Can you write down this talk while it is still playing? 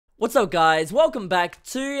What's up guys, welcome back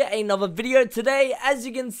to another video. Today, as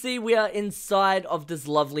you can see, we are inside of this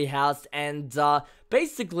lovely house and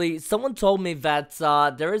basically someone told me that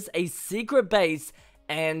there is a secret base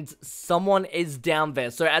and someone is down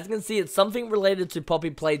there. So as you can see, it's something related to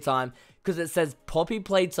Poppy Playtime because it says Poppy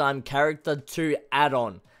Playtime Character 2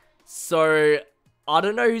 add-on. So I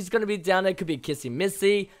don't know who's going to be down there. It could be Kissy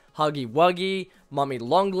Missy, Huggy Wuggy, Mummy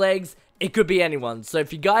Longlegs. It could be anyone. So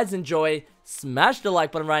if you guys enjoy, smash the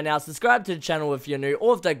like button right now, subscribe to the channel if you're new,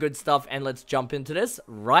 all of that good stuff, and let's jump into this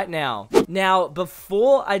right now. Now,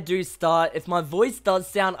 before I do start, if my voice does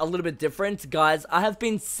sound a little bit different, guys, I have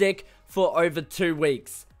been sick for over 2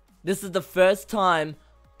 weeks. This is the first time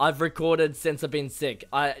I've recorded since I've been sick.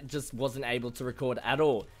 I just wasn't able to record at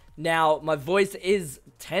all. Now, my voice is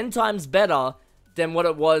 10 times better than what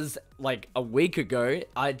it was like a week ago.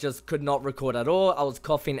 I just could not record at all. I was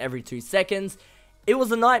coughing every 2 seconds. It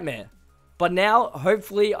was a nightmare. But now,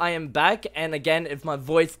 hopefully, I am back. And again, if my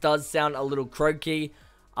voice does sound a little croaky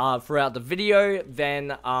throughout the video,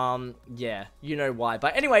 then, yeah, you know why.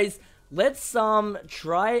 But anyways, let's,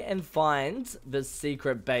 try and find the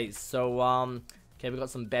secret base. So, okay, we got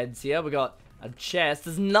some beds here. We got a chest.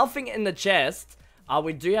 There's nothing in the chest.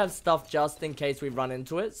 We do have stuff just in case we run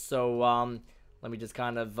into it. So, let me just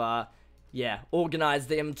kind of, yeah, organize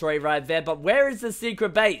the inventory right there. But where is the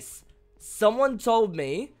secret base? Someone told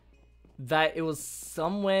me that it was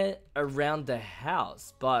somewhere around the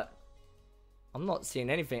house, but I'm not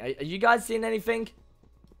seeing anything. Are you guys seeing anything?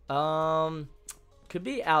 Could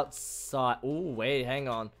be outside. Oh, wait, hang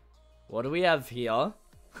on. What do we have here?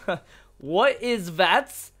 What is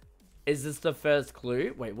that? Is this the first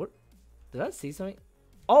clue? Wait, what? Did I see something?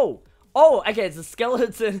 Oh, okay, it's a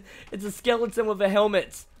skeleton. It's a skeleton with a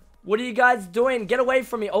helmet. What are you guys doing? Get away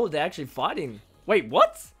from me. Oh, they're actually fighting. Wait,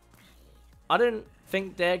 what? I didn't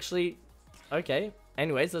think they actually... Okay,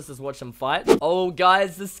 anyways, let's just watch them fight. Oh,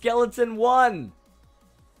 guys, the skeleton won.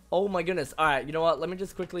 Oh, my goodness. All right, you know what? Let me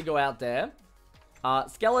just quickly go out there.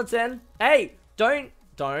 Skeleton. Hey, don't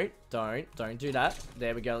do that.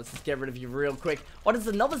 There we go. Let's just get rid of you real quick. Oh, there's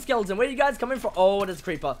another skeleton. Where are you guys coming from? Oh, there's a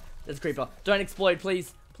creeper. There's a creeper. Don't explode,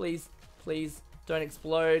 please. Please. Please. Don't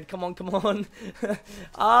explode. Come on, come on.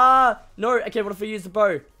 No. Okay, what if I use the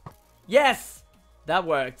bow? Yes! That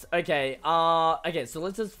worked. Okay, okay, so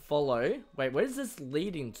let's just follow. Wait, where is this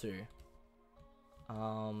leading to?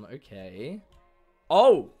 Okay.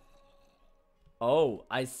 Oh! Oh,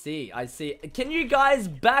 I see, I see. Can you guys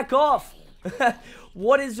back off?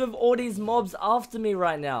 What is with all these mobs after me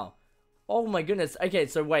right now? Oh my goodness. Okay,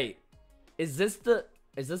 so wait. Is this the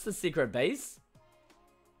secret base?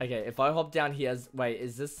 Okay, if I hop down here, wait,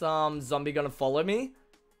 is this zombie gonna follow me?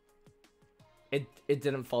 It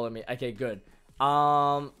didn't follow me. Okay, good.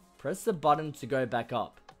 Press the button to go back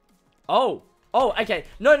up. Oh, okay.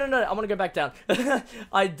 No, I want to go back down.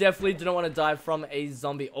 I definitely didn't want to die from a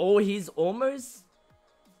zombie. Oh, he's almost...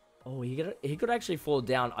 Oh, he could actually fall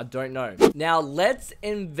down. I don't know. Now, let's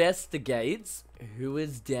investigate who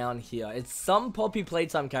is down here. It's some Poppy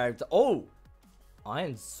Playtime character. Oh,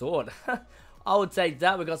 iron sword. I would take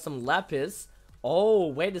that. We got some lapis. Oh,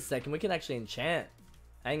 wait a second. We can actually enchant.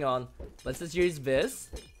 Hang on. Let's just use this.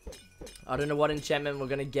 I don't know what enchantment we're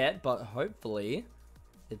gonna get, but hopefully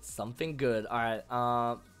it's something good. Alright,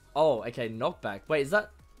 oh, okay, knockback. Wait, is that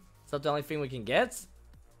the only thing we can get?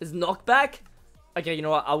 Is knockback? Okay, you know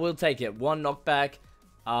what? I will take it. 1 knockback.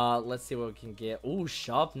 Let's see what we can get. Ooh,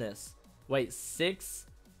 sharpness. Wait, 6.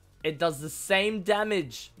 It does the same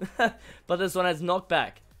damage, but this one has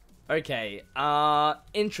knockback. Okay,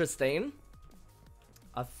 interesting.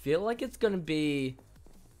 I feel like it's gonna be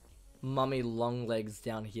Mummy Longlegs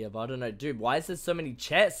down here, but I don't know. Dude, why is there so many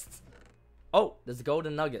chests? Oh, there's a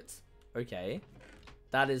golden nugget. Okay.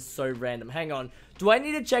 That is so random. Hang on. Do I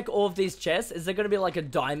need to check all of these chests? Is there going to be like a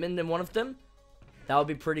diamond in one of them? That would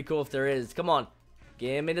be pretty cool if there is. Come on.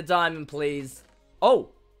 Give me the diamond, please. Oh.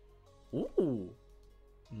 Ooh.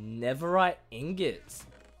 Netherite ingots.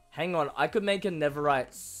 Hang on. I could make a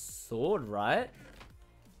netherite sword, right?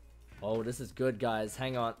 Oh, this is good, guys.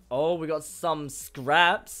 Hang on. Oh, we got some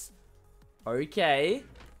scraps. Okay.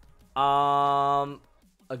 A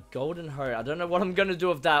golden hoe. I don't know what I'm gonna do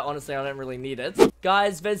with that. Honestly, I don't really need it.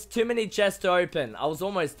 Guys, there's too many chests to open. I was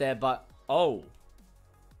almost there, but... Oh.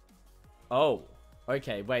 Oh.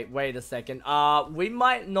 Okay, wait a second. We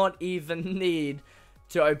might not even need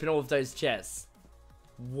to open all of those chests.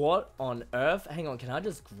 What on earth? Hang on, can I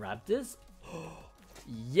just grab this?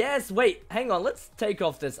 Yes, wait, hang on. Let's take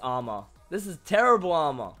off this armor. This is terrible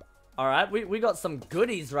armor. Alright, we got some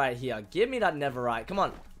goodies right here. Give me that netherite. Come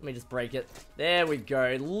on. Let me just break it. There we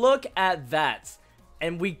go. Look at that.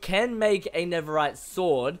 And we can make a netherite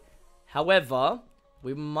sword However,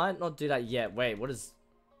 we might not do that yet. Wait, what's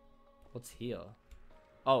here?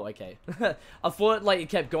 Oh, okay. I thought like it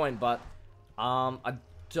kept going, but I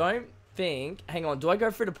don't think. Hang on, do I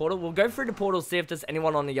go through the portal? We'll go through the portal, see if there's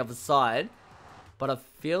anyone on the other side. But I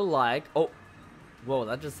feel like, oh, whoa,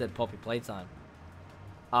 that just said Poppy Playtime.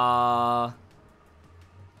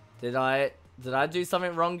 Did I do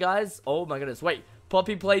something wrong, guys? Oh my goodness, wait,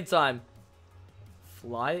 Poppy Playtime.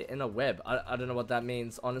 Fly in a web. I don't know what that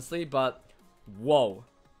means, honestly, but whoa.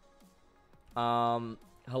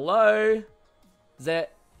 Hello? Is there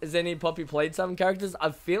any Poppy Playtime characters? I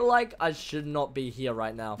feel like I should not be here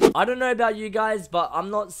right now. I don't know about you guys, but I'm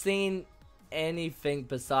not seeing anything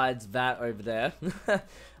besides that over there.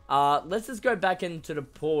 Let's just go back into the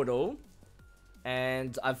portal.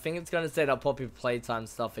 And I think it's going to set up Poppy Playtime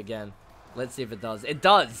stuff again. Let's see if it does. It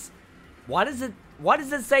does! Why does it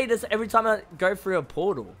say this every time I go through a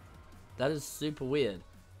portal? That is super weird.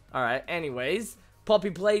 Alright, anyways.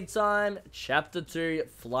 Poppy Playtime, Chapter 2,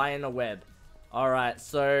 Fly in a Web. Alright,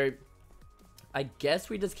 so I guess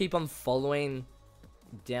we just keep on following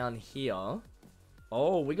down here.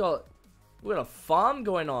 Oh, we got a farm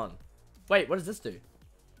going on. Wait, what does this do?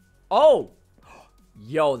 Oh!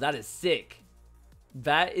 Yo, that is sick.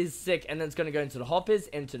 That is sick. And then it's going to go into the hoppers,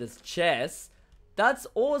 into this chest. That's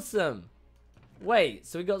awesome. Wait,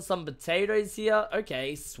 so we got some potatoes here.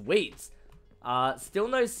 Okay, sweet. Still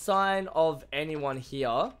no sign of anyone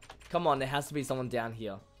here. Come on, there has to be someone down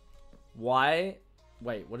here. Why?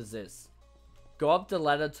 Wait, what is this? Go up the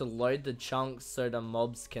ladder to load the chunks so the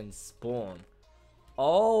mobs can spawn.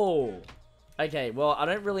 Oh. Okay, well, I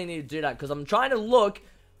don't really need to do that because I'm trying to look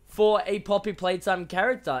for a Poppy Playtime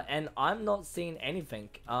character and I'm not seeing anything.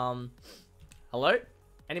 Hello?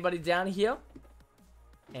 Anybody down here?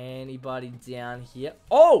 Anybody down here?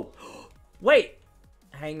 Oh! Wait!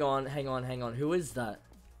 Hang on. Who is that?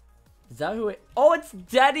 Is that who it... Oh, it's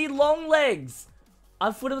Daddy Longlegs!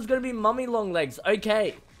 I thought it was going to be Mummy Longlegs.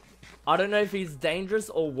 Okay. I don't know if he's dangerous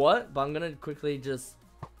or what, but I'm going to quickly just...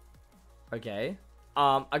 Okay.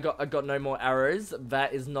 I got no more arrows.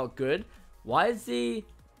 That is not good. Why is he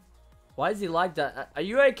like that? Are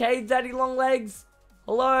you okay, Daddy Longlegs?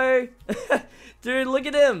 Hello? Dude, look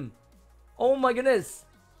at him. Oh my goodness.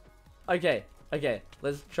 Okay.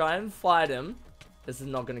 Let's try and fight him. This is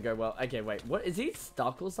not gonna go well. Okay, wait. What? Is he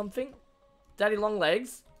stuck or something? Daddy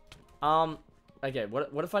Longlegs? Okay,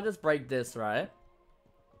 what if I just break this, right?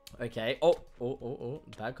 Okay. Oh.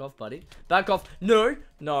 Back off, buddy. Back off. No.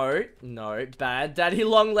 Bad Daddy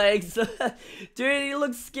Longlegs. Dude, he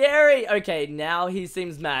looks scary. Okay, now he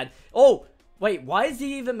seems mad. Oh, wait. Why is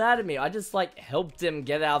he even mad at me? I just, like, helped him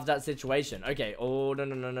get out of that situation. Okay. Oh, no.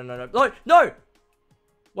 No.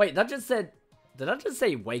 Wait, that just said... Did I just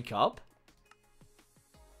say wake up?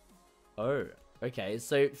 Oh. Okay,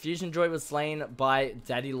 so FuzionDroid was slain by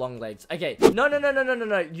Daddy Longlegs. Okay. No.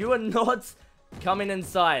 You are not... coming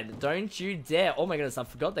inside. Don't you dare. Oh my goodness, I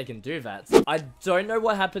forgot they can do that. I don't know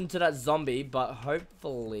what happened to that zombie, but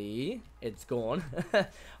hopefully it's gone.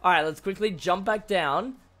 Alright, let's quickly jump back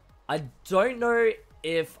down. I don't know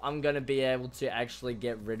if I'm going to be able to actually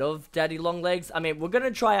get rid of Daddy Longlegs. I mean, we're going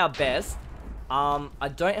to try our best. I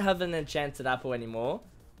don't have an enchanted apple anymore.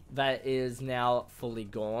 That is now fully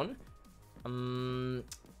gone.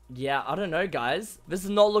 Yeah, I don't know, guys. This is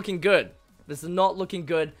not looking good. This is not looking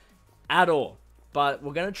good at all. But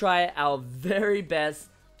we're going to try our very best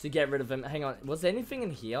to get rid of him. Hang on. Was there anything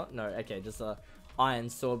in here? No. Okay, just a iron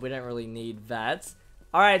sword. We don't really need that.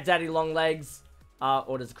 Alright, Daddy Longlegs.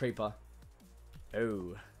 Or there's a creeper.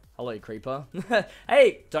 Oh. Hello, creeper.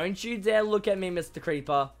 Hey, don't you dare look at me, Mr.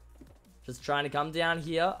 Creeper. Just trying to come down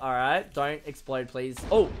here. Alright. Don't explode, please.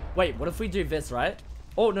 Oh, wait. What if we do this, right?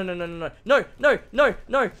 Oh, no. No. I'm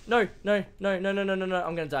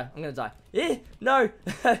gonna die. No.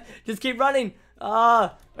 Just keep running.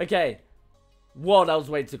 Okay. Whoa, that was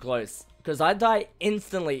way too close. Because I die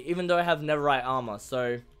instantly, even though I have netherite armor.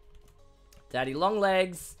 So, Daddy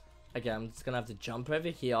Longlegs. Okay, I'm just gonna have to jump over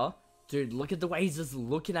here. Dude, look at the way he's just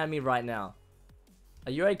looking at me right now.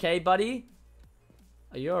 Are you okay, buddy?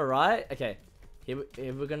 Are you alright? Okay. Here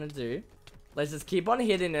we're gonna do. Let's just keep on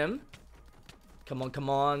hitting him. Come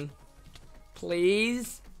on.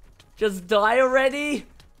 Please. Just die already.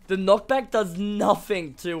 The knockback does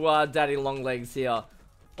nothing to Daddy Longlegs here.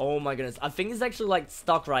 Oh my goodness. I think he's actually like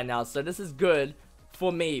stuck right now. So this is good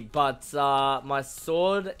for me. But my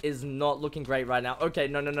sword is not looking great right now. Okay,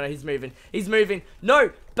 no. He's moving.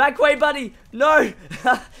 No. Back way, buddy. No.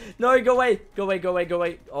 No, go away.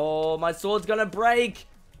 Oh, my sword's gonna break.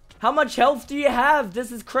 How much health do you have?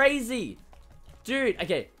 This is crazy. Dude,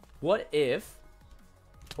 okay. What if...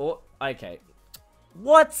 Oh, okay.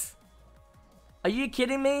 What? Are you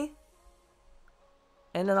kidding me?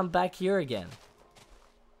 And then I'm back here again.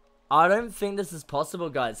 I don't think this is possible,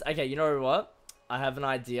 guys. Okay, you know what? I have an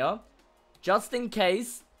idea. Just in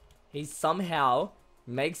case he somehow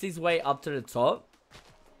makes his way up to the top,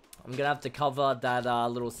 I'm gonna have to cover that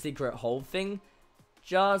little secret hole thing.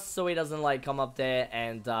 Just so he doesn't, like, come up there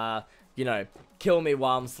and, you know, kill me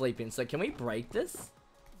while I'm sleeping. So, can we break this?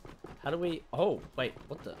 How do we... Oh, wait,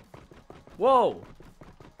 what the... Whoa!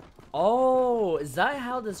 Oh, is that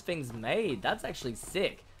how this thing's made? That's actually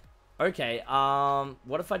sick. Okay,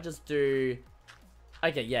 what if I just do...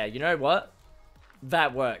 Okay, yeah, you know what?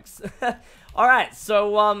 That works. Alright,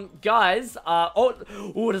 so, guys,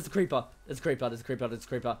 oh, there's a creeper. There's a creeper, there's a creeper, there's a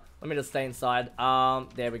creeper. Let me just stay inside.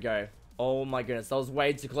 There we go. Oh my goodness, that was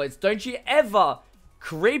way too close. Don't you ever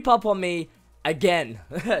creep up on me again.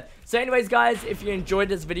 So anyways, guys, if you enjoyed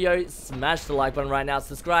this video, smash the like button right now,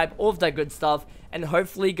 subscribe, all of that good stuff, and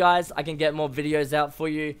hopefully, guys, I can get more videos out for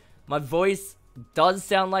you. My voice does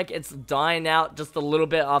sound like it's dying out just a little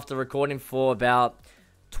bit after recording for about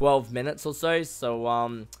 12 minutes or so.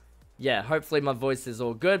 So, yeah, hopefully my voice is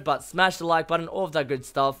all good, but smash the like button, all of that good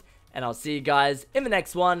stuff, and I'll see you guys in the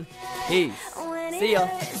next one. Peace. See ya.